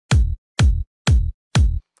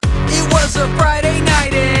was a Friday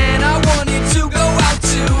night and I wanted to go out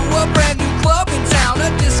to a brand new club in town, a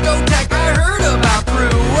discotheque I heard about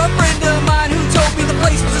through a friend of mine who told me the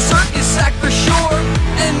place was a circus act for sure.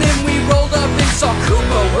 And then we rolled up and saw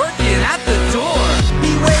Koopa working at the door.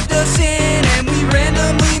 He waved us in and we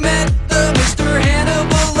randomly met the Mr.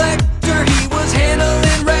 Hannibal Lecter. He was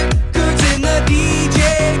handling records in the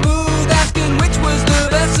DJ booth, asking which was the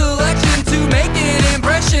best selection to make an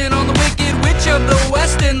impression on the Wicked Witch of the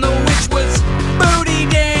West. And the witch was booty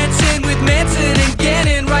dancing with Manson and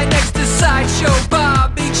Gannon right next to Sideshow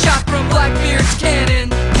Bob, big shot from Blackbeard's cannon.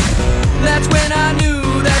 That's when I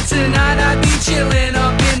knew that tonight I'd be chillin'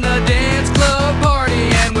 up in the dance club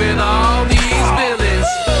partying with all these villains.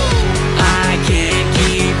 I can't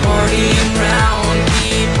keep partying round,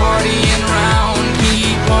 keep partying round,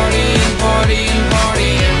 keep partying, partying,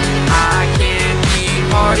 partying. I can't keep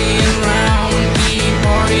partying round, keep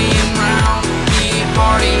partying round, keep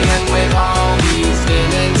partying with all these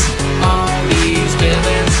villains, all these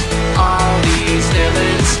villains, all these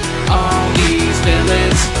villains, all these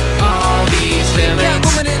villains, all these villains.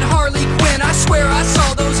 Catwoman and Harley Quinn, I swear I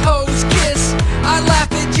saw those hoes kiss. I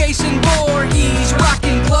laugh at Jason Voorhees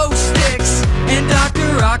rocking glow sticks, and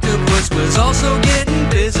Dr. Octopus was also